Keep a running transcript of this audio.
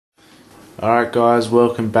Alright guys,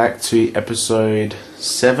 welcome back to episode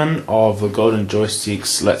 7 of the Golden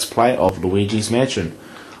Joystick's Let's Play of Luigi's Mansion.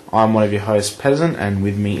 I'm one of your hosts, Peasant, and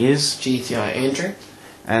with me is GTI Andrew.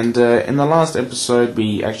 And in the last episode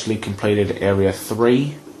we actually completed Area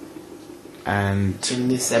 3. And in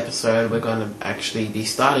this episode we're going to actually be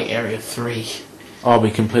starting Area 3. Oh, we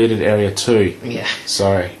completed Area 2. Yeah.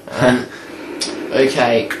 Sorry.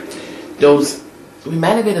 Okay. We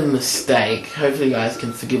made a bit of a mistake. Hopefully you guys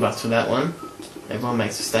can forgive us for that one. Everyone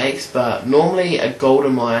makes mistakes, but normally a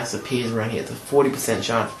golden mice appears around here. It's a 40%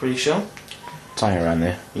 chance, pretty sure. Something around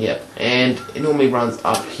there. Yep. And it normally runs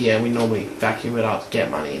up here. We normally vacuum it up,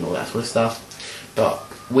 get money and all that sort of stuff. But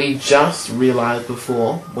we just realised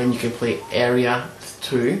before, when you complete Area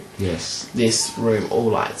 2, yes, this room all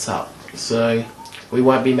lights up. So we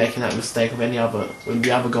won't be making that mistake of any other with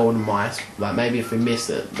the other golden mice. Like maybe if we miss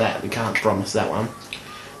it, that we can't promise that one.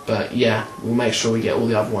 But yeah, we'll make sure we get all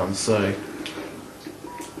the other ones. So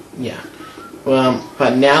yeah.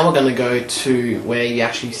 But now we're gonna go to where you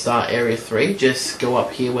actually start Area 3. Just go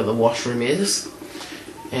up here where the washroom is.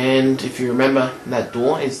 And if you remember, that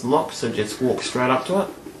door is locked, so just walk straight up to it.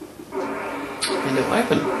 And it'll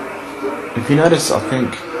open. If you notice, I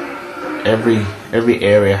think every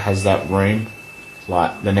area has that room.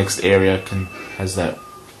 Like the next area has that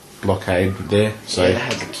blockade there. So yeah, it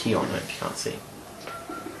has a key on it. You can't see.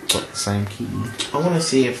 Got the same key. I want to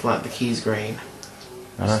see if like the key's green.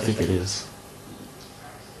 I don't think it is.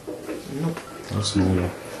 Nope. That's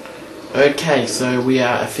normal. Okay, so we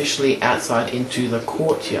are officially outside into the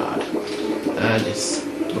courtyard. Just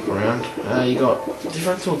look around. You got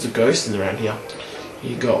different sorts of ghosts around here.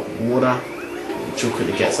 You got water, which you'll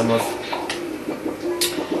quickly get some of.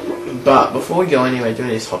 But before we go anywhere, do you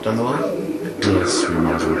want to just hop down the line? Yes, we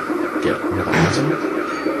might as well get rid of that.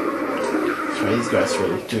 Sorry, these ghosts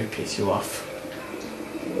really do piss you off.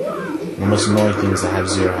 The most annoying thing is they have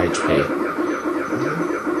 0 HP.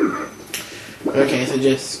 Okay, so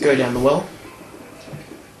just go down the well.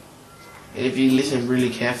 And if you listen really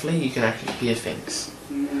carefully, you can actually hear things.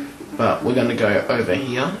 But we're going to go over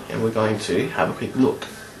here, and we're going to have a quick look.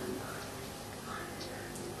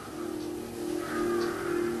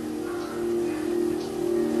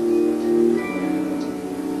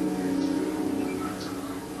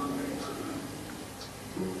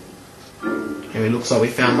 And it looks like we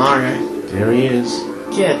found Mario. There he is.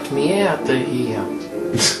 Get me out of here.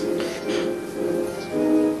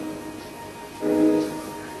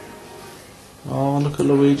 Oh, look at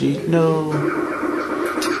Luigi. No.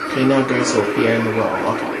 Okay, now go sort of here in the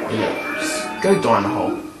well. Okay, yeah. Just go die in the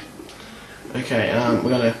hole. Okay, we're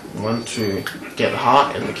gonna want to get the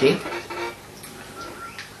heart and the key.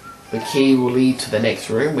 The key will lead to the next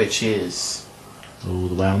room, which is all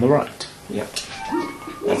the way on the right. Yep.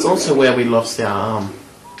 That's also where we lost our arm.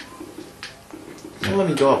 Oh, let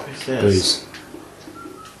me go up. Booze.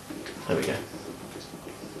 There we go.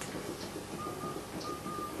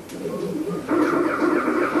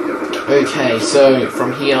 Okay, so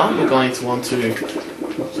from here you're going to want to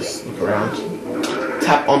just look around,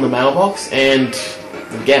 tap on the mailbox, and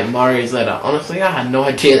get Mario's letter. Honestly, I had no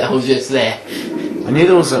idea that was just there. I knew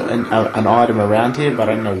there was an item around here, but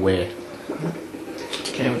I don't know where.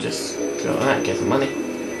 Okay, we'll just go like that, get some money.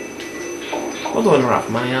 We're doing alright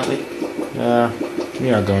for money, aren't we? We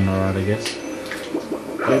are going alright, I guess.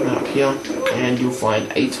 Open up here, and you'll find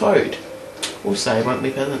a toad. We'll save, won't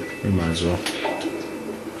we, Peasant? We might as well.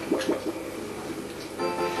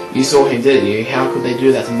 You saw him, didn't you? How could they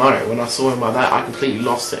do that to Mario? When I saw him like that, I completely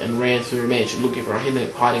lost it and ran through the mansion looking for a hidden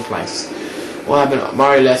hiding place. What happened?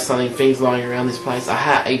 Mario left something, things lying around this place. A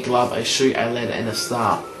hat, a glove, a shoe, a letter, and a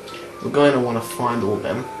star. We're going to want to find all of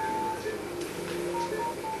them.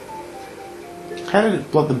 How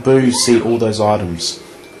did the Boo see all those items?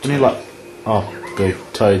 Didn't he like... Oh, Boo.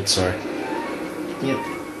 Toad, sorry. Yep.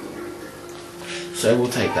 So we'll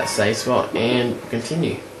take that safe spot and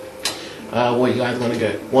continue. What you guys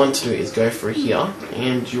want to do is go through here,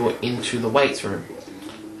 and you're into the weights room.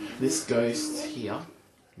 This ghost here.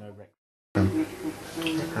 No Rec Room.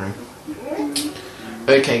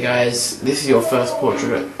 Okay, guys, this is your first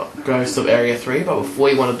portrait ghost of Area 3. But before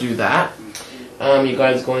you want to do that, you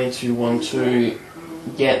guys are going to want to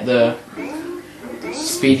get the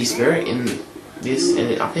Speedy Spirit in this,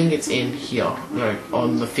 and I think it's in here. No,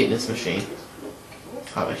 on the fitness machine.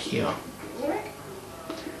 Over here.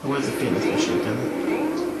 Where's the fitness machine,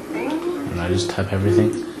 Kevin? And I just tap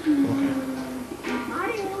everything.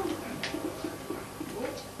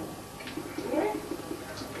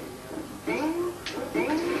 Okay.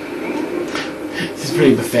 This is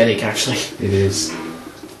pretty pathetic, actually. It is.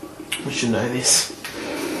 We should know this.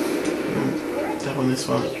 Tap on this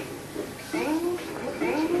one.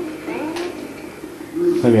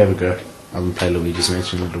 Let me have a go. I haven't played Luigi's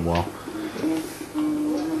Mansion in a little while.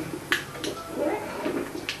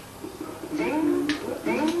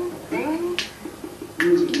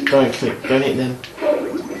 Don't click, don't hit them.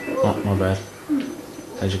 Oh, my bad.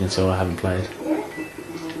 As you can tell, I haven't played.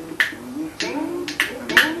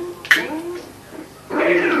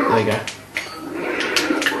 There you go.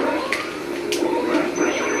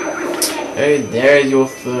 Oh, there's your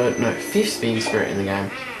fifth Speedy Spirit in the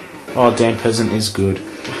game. Oh, Dan Peasant is good.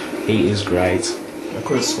 He is great. I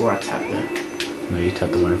could have swore I tapped there. No, you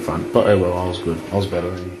tapped the one in front. But oh well, I was good. I was better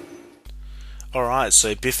than you. Alright,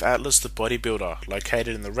 so Biff Atlas the bodybuilder,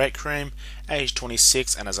 located in the Rec Room, age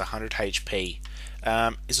 26 and has 100 HP.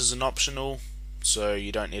 This is an optional, so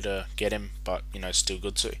you don't need to get him, but you know, still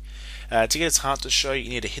good too. To get his heart to show, you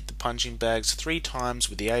need to hit the punching bags 3 times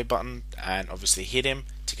with the A button, and obviously hit him.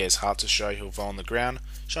 To get his heart to show, he'll fall on the ground,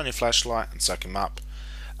 shine your flashlight and suck him up.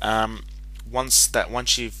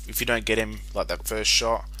 If you don't get him like that first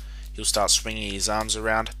shot, he'll start swinging his arms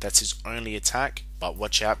around. That's his only attack, but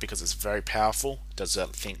watch out because it's very powerful. It does, I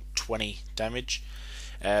think, 20 damage.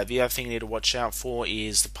 The other thing you need to watch out for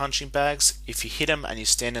is the punching bags. If you hit them and you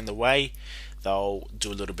stand in the way, they'll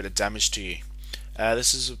do a little bit of damage to you.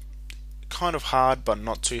 This is kind of hard, but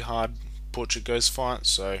not too hard Portrait Ghost fight,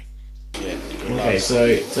 so yeah. Okay,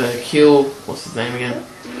 so to kill, what's his name again?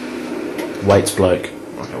 Waits bloke.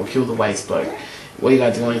 Okay, we'll kill the waste bloke. What you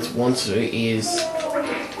guys are going to want to do is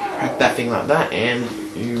crack that thing like that, and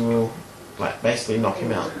you will like basically knock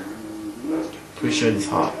him out. Pretty sure this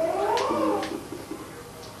heart.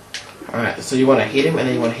 Alright, so you want to hit him and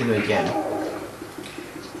then you want to hit him again.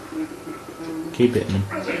 Keep hitting him.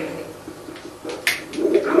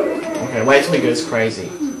 Okay, wait till he goes crazy.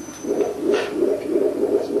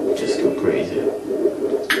 Just go crazy.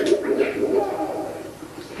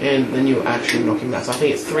 And then you actually knock him out. So I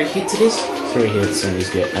think it's 3 hits it is? 3 hits and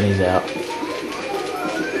he's out.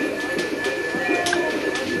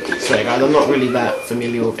 Sorry guys, I'm not really that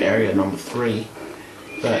familiar with area number 3.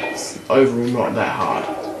 But it's overall not that hard.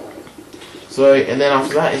 So, and then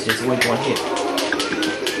after that it's just 1 hit.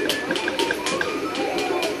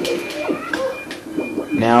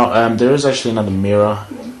 Now, there is actually another mirror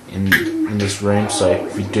in this room, so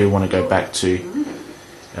if you do want to go back to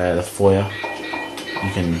the foyer, you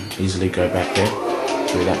can easily go back there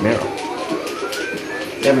through that mirror.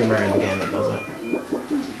 Every mirror in the game that does it.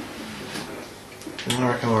 I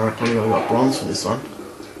reckon we're probably going to got bronze for this one.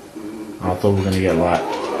 I thought we were going to get like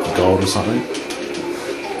gold or something.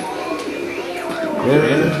 There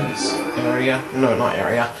it is. Area. No, not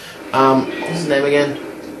area. What's his name again?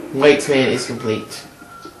 Weights man is complete.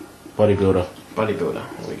 Bodybuilder. Bodybuilder.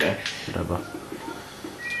 There we go. Whatever.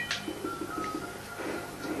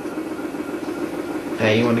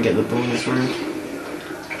 Hey, you want to get the bull in this room?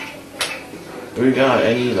 Booga,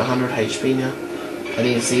 I need 100 HP now. I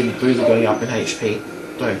need to see the boozer going up in HP.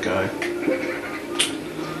 Don't go.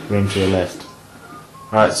 Room to the left.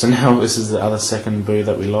 Alright, so now this is the other second boo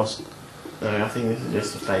that we lost. No, I think this is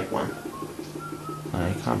just a fake one. No,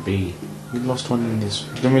 it can't be. We lost one in this.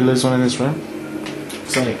 Didn't we lose one in this room?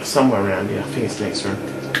 Somewhere around here. I think it's next room.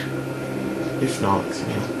 If not, it's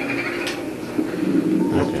here.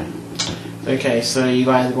 Okay. Okay, so you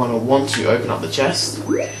guys are going to want to open up the chest,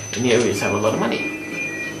 and here we just have a lot of money.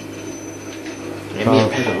 And me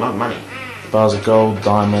and Pet have a lot of money. Bars of gold,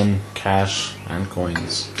 diamond, cash, and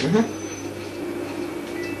coins.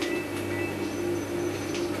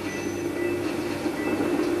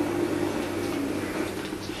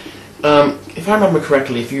 If I remember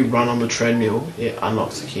correctly, if you run on the treadmill, it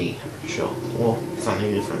unlocks a key. Sure. Or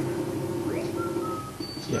something different.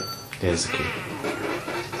 Yep. There's the key.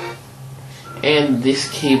 And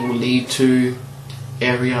this key will lead to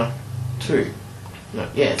area 2. No,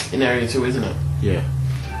 yeah, it's in area 2, isn't it? Yeah.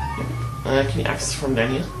 Can you access from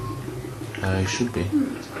down here? It should be.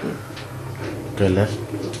 Go left.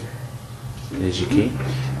 There's your key.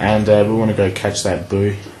 And we want to go catch that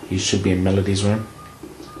boo. He should be in Melody's room.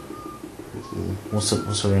 What's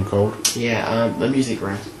the room called? Yeah, the music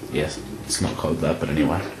room. Yes, it's not called that, but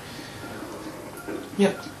anyway.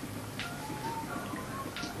 Yep.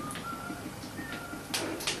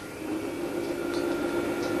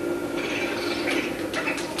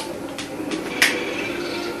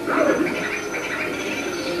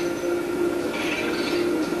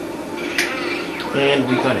 And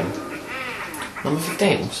we got him. Number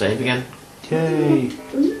 15, we'll save again. Yay!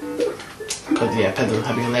 Because yeah, Pedro's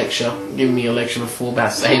having a lecture, giving me a lecture before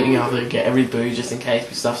about saving up to get every boo just in case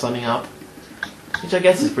we stuff something up. Which I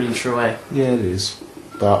guess is pretty true, eh? Yeah, it is.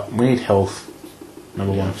 But we need health.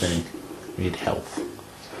 Number one Yes. thing. We need health.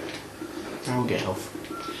 And we'll get health.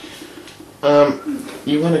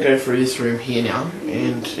 You want to go through this room here now,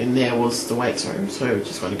 and in there was the weights room, so we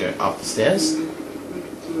just want to go up the stairs.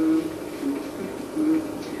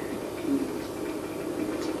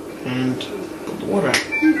 And put the water out.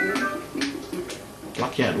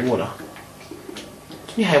 Lucky out the water.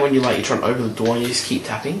 You hate when you you're trying to open the door and you just keep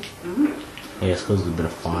tapping? Yeah, it's because there's a bit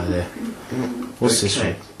of fire there. What's this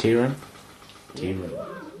room? Tea room? Tea room.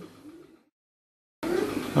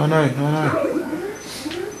 Oh no, oh no.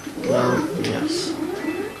 Yes.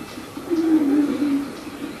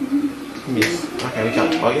 Yes. Okay, we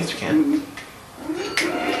can't. Oh, yes, we can. You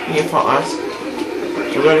can fight ice.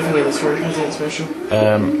 Do we got anything in this room? Anything special?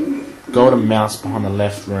 Golden mouse behind the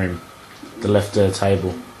left room. The left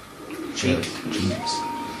table. Jeez.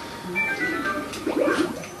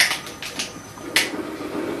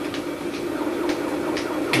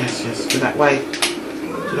 Yes, go that way.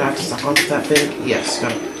 Did I have to suck onto that thing? Yes, go.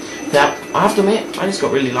 Now, I have to admit, I just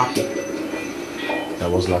got really lucky. That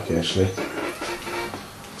was lucky, actually.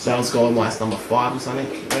 So that was golden mice number 5 or something.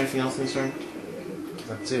 Anything else in this room?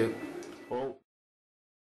 That's it. Well,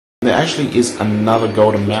 there actually is another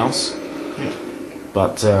golden mouse. Yeah.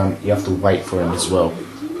 But you have to wait for him as well.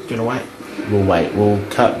 Gonna wait? We'll wait. We'll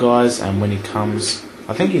cut, guys, and when he comes...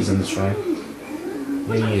 I think he's in this room.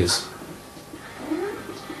 Yeah, he is.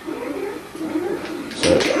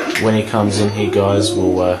 So, when he comes in here, guys,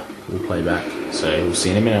 we'll play back. So, we'll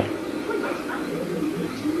see in a minute.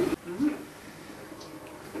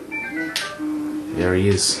 There he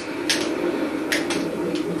is.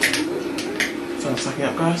 So I'm sucking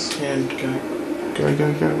up, guys, and go.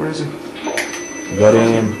 Go, where is he? Got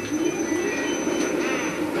him.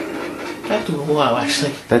 That took a while,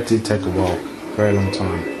 actually. That did take a while. Very long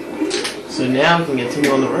time. So now we can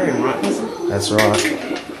continue on the room, right, cousin? That's right.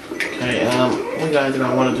 Okay, one guy that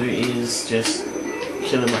I want to do is just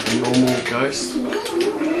kill him like a normal ghost. 10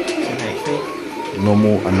 HP.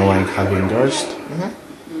 Normal, annoying, hugging ghost.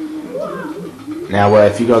 Now,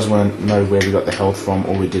 if you guys want to know where we got the health from,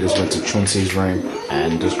 all we did is went to Chauncey's room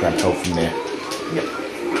and just grabbed health from there. Yep.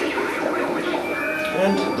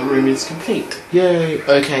 And the room is complete. Yay!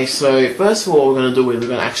 Okay, so first of all, what we're going to do is we're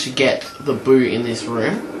going to actually get the boo in this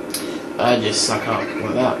room. Just suck up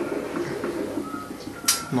like that.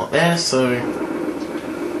 Not there, so...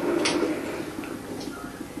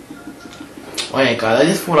 Oh yeah, guys, I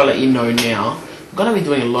just thought I'd let you know now. I'm going to be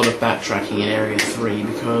doing a lot of backtracking in Area 3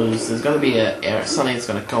 because there's going to be something that's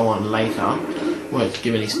going to go on later. Won't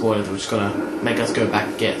give any spoilers, we're just going to make us go back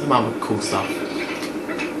and get some other cool stuff.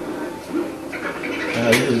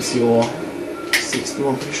 This is your 60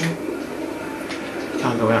 one, pretty sure.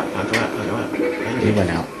 Can't go out. He went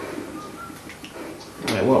out.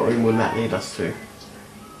 Wait, what room would that lead us to?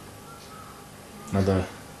 Another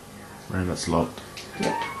room that's locked.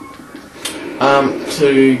 Yep.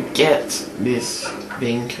 To get this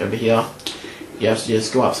thing over here, you have to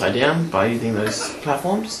just go upside down by using those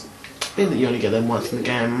platforms. I think that you only get them once in the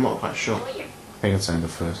game, I'm not quite sure. I think it's only the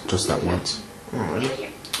first, just that once. Oh, really?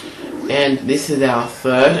 And this is our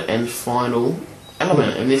third and final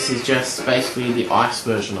element, and this is just basically the ice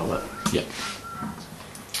version of it. Yep. I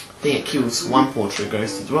think it kills one portrait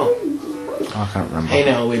ghost as well. I can't remember. Hey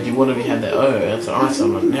now, Luigi, what have you had there? Oh, it's an ice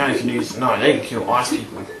element. Now you can use... No, now you can kill ice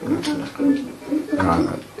people.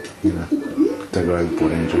 No, you know, they go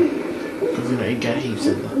overboard, Angel. Because, you get heaps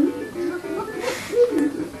in there.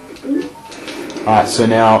 Alright, so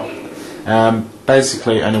now,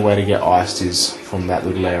 basically, only way to get iced is from that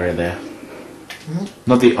little area there.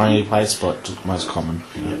 Not the only place, but most common.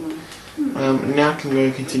 Yeah. Now can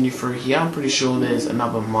we continue through here? I'm pretty sure there's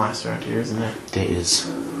another mice around here, isn't there? There is.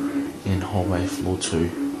 In hallway floor 2.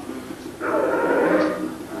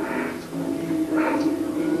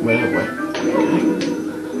 Where? Okay.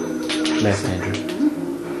 Left, Andrew.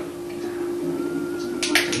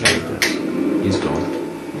 There you go. He's gone.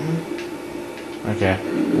 Okay.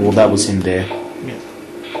 Well, that was him there. Yeah.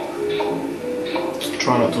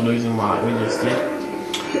 Try not to lose him like we just did.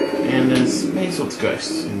 And there's many sorts of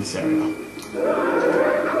ghosts in this area.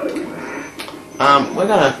 We're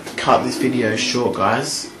gonna cut this video short,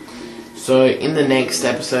 guys. So in the next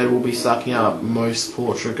episode, we'll be sucking up most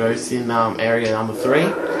portrait ghosts in area number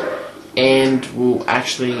 3, and we'll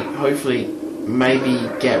actually, hopefully, maybe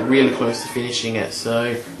get really close to finishing it.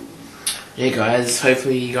 So yeah, guys,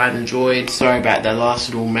 hopefully you guys enjoyed. Sorry about that last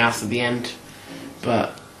little mouse at the end,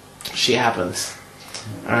 but shit happens.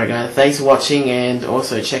 Alright guys, thanks for watching, and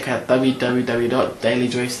also check out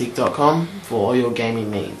www.ThegoldenJoystick.com for all your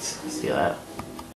gaming needs. See you later.